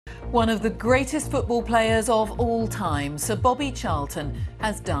One of the greatest football players of all time, Sir Bobby Charlton,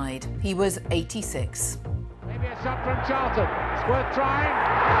 has died. He was 86. Maybe a shot from Charlton. It's worth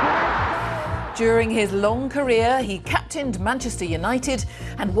trying. During his long career, he captained Manchester United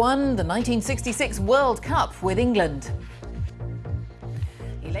and won the 1966 World Cup with England.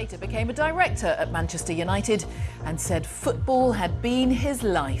 He later became a director at Manchester United and said football had been his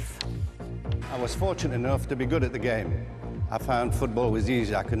life. I was fortunate enough to be good at the game. I found football was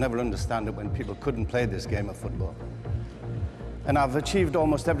easy. I could never understand it when people couldn't play this game of football. And I've achieved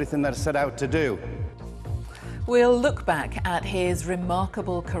almost everything that I set out to do. We'll look back at his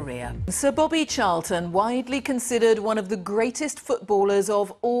remarkable career. Sir Bobby Charlton, widely considered one of the greatest footballers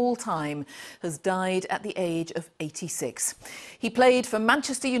of all time, has died at the age of 86. He played for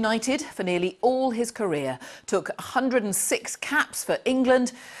Manchester United for nearly all his career, took 106 caps for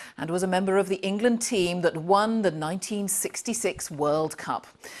England and was a member of the England team that won the 1966 World Cup.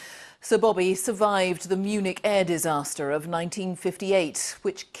 Sir Bobby survived the Munich air disaster of 1958,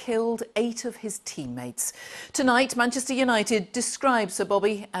 which killed 8 of his teammates. Tonight, Manchester United describes Sir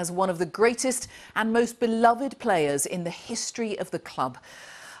Bobby as one of the greatest and most beloved players in the history of the club.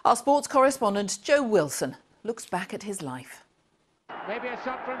 Our sports correspondent, Joe Wilson, looks back at his life. Maybe a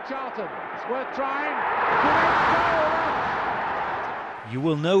shot from Charlton. It's worth trying. You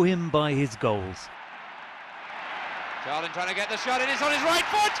will know him by his goals. Charlton trying to get the shot, and it's on his right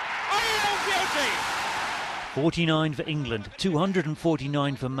foot. Oh, beauty! 49 for England,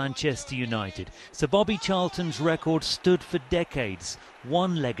 249 for Manchester United. Sir Bobby Charlton's record stood for decades,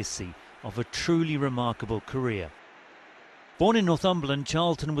 one legacy of a truly remarkable career. Born in Northumberland,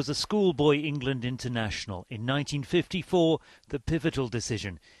 Charlton was a schoolboy England international. In 1954, the pivotal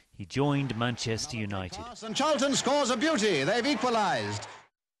decision. He joined Manchester United. And Charlton scores a beauty. They've equalised.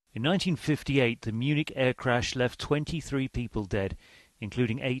 In 1958, the Munich air crash left 23 people dead,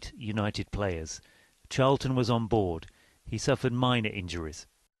 including 8 United players. Charlton was on board. He suffered minor injuries.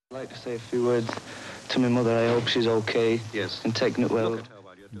 I'd like to say a few words to my mother. I hope she's okay. Yes. And taking it well.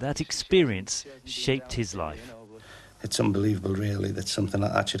 That experience shaped his life. It's unbelievable, really, that something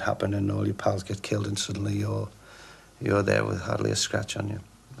like that should happen and all your pals get killed and suddenly you're there with hardly a scratch on you.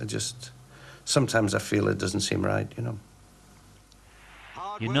 Sometimes I feel it doesn't seem right, you know.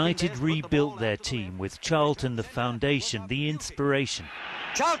 United rebuilt their team with Charlton the foundation, the inspiration.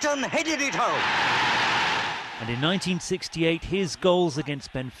 Charlton headed it home. And in 1968, his goals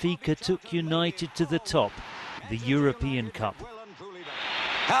against Benfica took United to the top, the European Cup.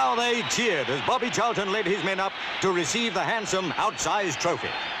 How they cheered as Bobby Charlton led his men up to receive the handsome outsized trophy.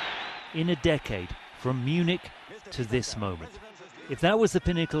 In a decade, from Munich to this moment. If that was the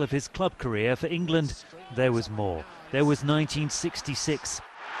pinnacle of his club career, for England, there was more. There was 1966.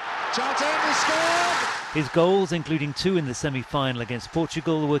 Charlton has scored! His goals, including 2 in the semi-final against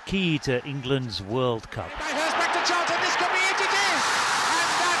Portugal, were key to England's World Cup. Hurst back to Charlton, this could be it, it is!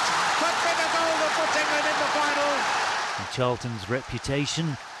 And that could be the goal that puts England in the final. And Charlton's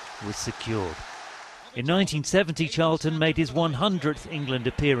reputation was secured. In 1970, Charlton made his 100th England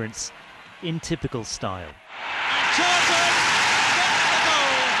appearance in typical style. And Charlton gets the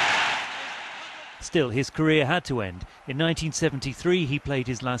goal! Still, his career had to end. In 1973, he played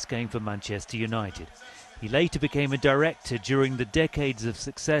his last game for Manchester United. He later became a director during the decades of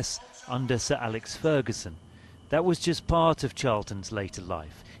success under Sir Alex Ferguson. That was just part of Charlton's later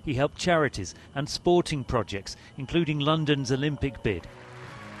life. He helped charities and sporting projects, including London's Olympic bid.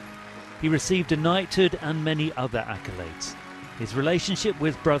 He received a knighthood and many other accolades. His relationship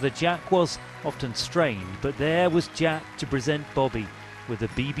with brother Jack was often strained, but there was Jack to present Bobby with a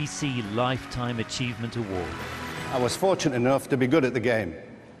BBC Lifetime Achievement Award. I was fortunate enough to be good at the game.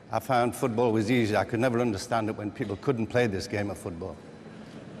 I found football was easy. I could never understand it when people couldn't play this game of football.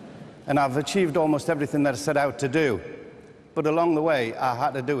 And I've achieved almost everything that I set out to do. But along the way, I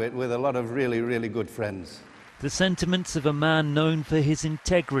had to do it with a lot of really, really good friends. The sentiments of a man known for his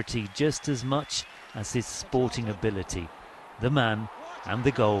integrity just as much as his sporting ability. The man and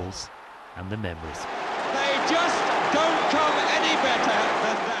the goals and the memories. They just don't come any better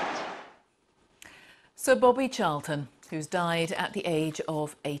than that. Sir Bobby Charlton, who's died at the age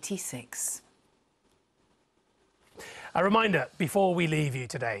of 86. A reminder before we leave you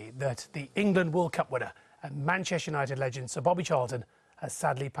today that the England World Cup winner and Manchester United legend Sir Bobby Charlton has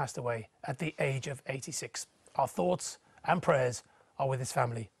sadly passed away at the age of 86. Our thoughts and prayers are with his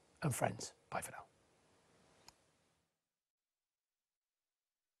family and friends. Bye for now.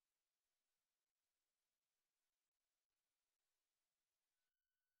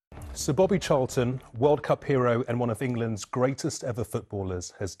 Sir Bobby Charlton, World Cup hero and one of England's greatest ever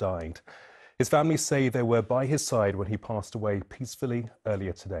footballers, has died. His family say they were by his side when he passed away peacefully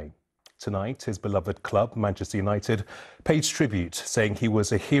earlier today. Tonight, his beloved club, Manchester United, paid tribute, saying he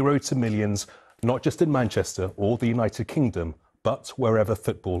was a hero to millions, not just in Manchester or the United Kingdom, but wherever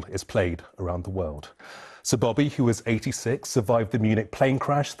football is played around the world. Sir Bobby, who was 86, survived the Munich plane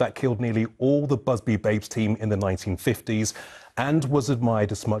crash that killed nearly all the Busby Babes team in the 1950s and was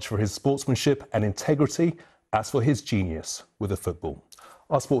admired as much for his sportsmanship and integrity as for his genius with the football.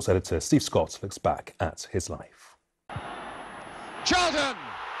 Our sports editor, Steve Scott, looks back at his life. Charlton!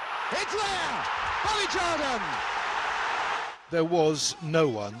 It's there! Bobby Charlton! There was no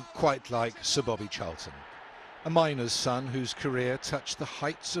one quite like Sir Bobby Charlton, a miner's son whose career touched the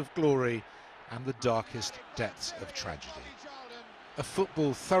heights of glory and the darkest depths of tragedy. A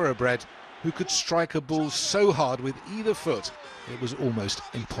football thoroughbred who could strike a ball so hard with either foot it was almost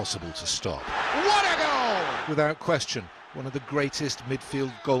impossible to stop. What a goal! Without question, one of the greatest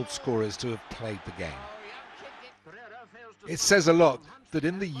midfield goal scorers to have played the game. It says a lot that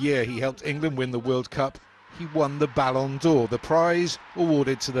in the year he helped England win the World Cup, he won the Ballon d'Or, the prize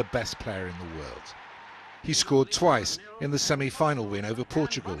awarded to the best player in the world. He scored twice in the semi-final win over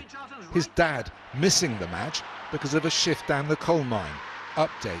Portugal. His dad missing the match because of a shift down the coal mine.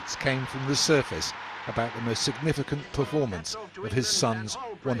 Updates came from the surface about the most significant performance of his son's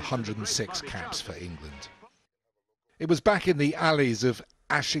 106 caps for England. It was back in the alleys of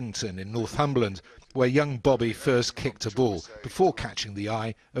Ashington in Northumberland where young Bobby first kicked a ball before catching the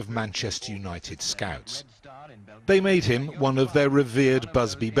eye of Manchester United scouts. They made him one of their revered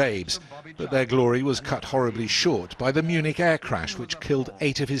Busby Babes, but their glory was cut horribly short by the Munich air crash which killed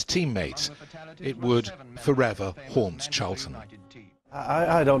 8 of his teammates. It would forever haunt Charlton.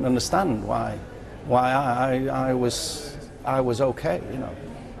 I don't understand why I was okay, you know,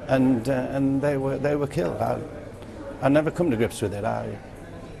 and they were killed. I never come to grips with it.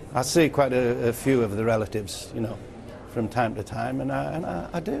 I see quite a few of the relatives, you know, from time to time, and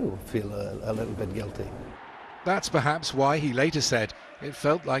I do feel a little bit guilty. That's perhaps why he later said it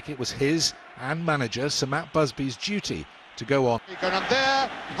felt like it was his and manager Sir Matt Busby's duty to go on. And there,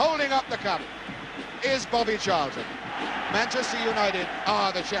 holding up the cup, is Bobby Charlton. Manchester United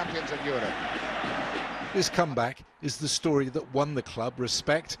are the champions of Europe. This comeback is the story that won the club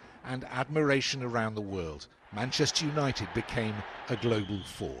respect and admiration around the world. Manchester United became a global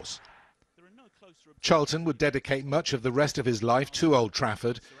force. Charlton would dedicate much of the rest of his life to Old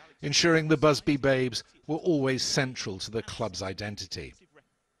Trafford, ensuring the Busby Babes were always central to the club's identity.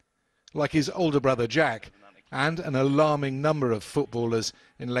 Like his older brother Jack, and an alarming number of footballers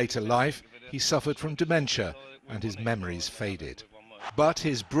in later life, he suffered from dementia and his memories faded. But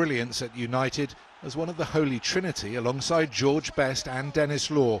his brilliance at United as one of the Holy Trinity alongside George Best and Dennis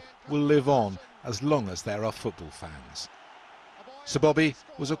Law will live on as long as there are football fans. Sir Bobby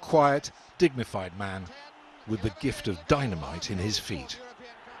was a quiet, dignified man with the gift of dynamite in his feet.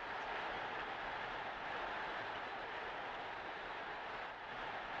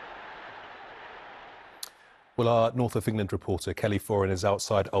 Well, our North of England reporter Kelly Foran is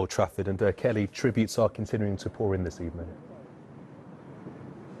outside Old Trafford, and Kelly, tributes are continuing to pour in this evening.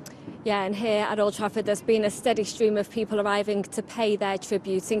 Yeah, and here at Old Trafford there's been a steady stream of people arriving to pay their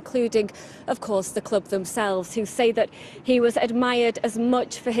tribute, including, of course, the club themselves, who say that he was admired as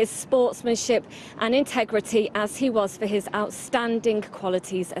much for his sportsmanship and integrity as he was for his outstanding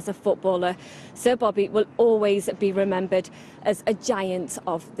qualities as a footballer. Sir Bobby will always be remembered as a giant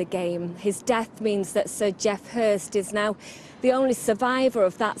of the game. His death means that Sir Geoff Hurst is now the only survivor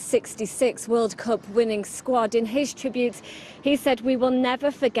of that '66 World Cup winning squad. In his tribute, he said, "We will never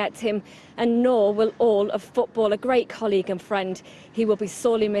forget him, and nor will all of football. A great colleague and friend. He will be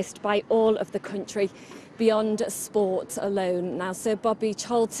sorely missed by all of the country beyond sport alone." Now, Sir Bobby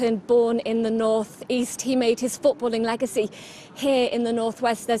Charlton, born in the North East, he made his footballing legacy here in the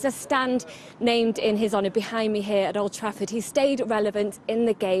Northwest. There's a stand named in his honour behind me here at Old Trafford. He stayed relevant in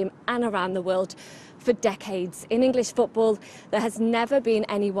the game and around the world for decades. In English football, there has never been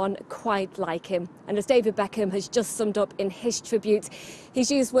anyone quite like him. And as David Beckham has just summed up in his tribute, he's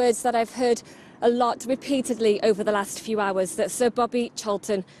used words that I've heard a lot repeatedly over the last few hours, that Sir Bobby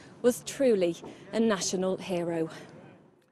Charlton was truly a national hero.